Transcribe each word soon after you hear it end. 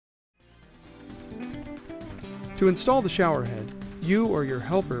To install the shower head, you or your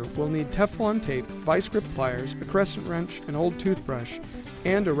helper will need Teflon tape, vice grip pliers, a crescent wrench, an old toothbrush,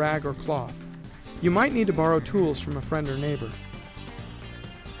 and a rag or cloth. You might need to borrow tools from a friend or neighbor.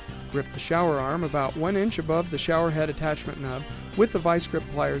 Grip the shower arm about 1 inch above the shower head attachment nub with the vice grip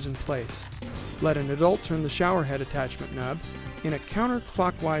pliers in place. Let an adult turn the shower head attachment nub in a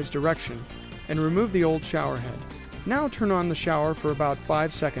counterclockwise direction and remove the old shower head. Now turn on the shower for about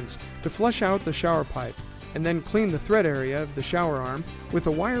 5 seconds to flush out the shower pipe, and then clean the thread area of the shower arm with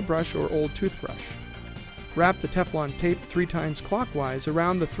a wire brush or old toothbrush. Wrap the Teflon tape 3 times clockwise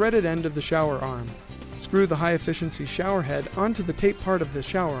around the threaded end of the shower arm. Screw the high-efficiency shower head onto the tape part of the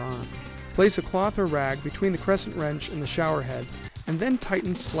shower arm. Place a cloth or rag between the crescent wrench and the shower head, and then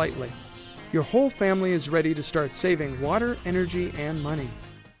tighten slightly. Your whole family is ready to start saving water, energy, and money.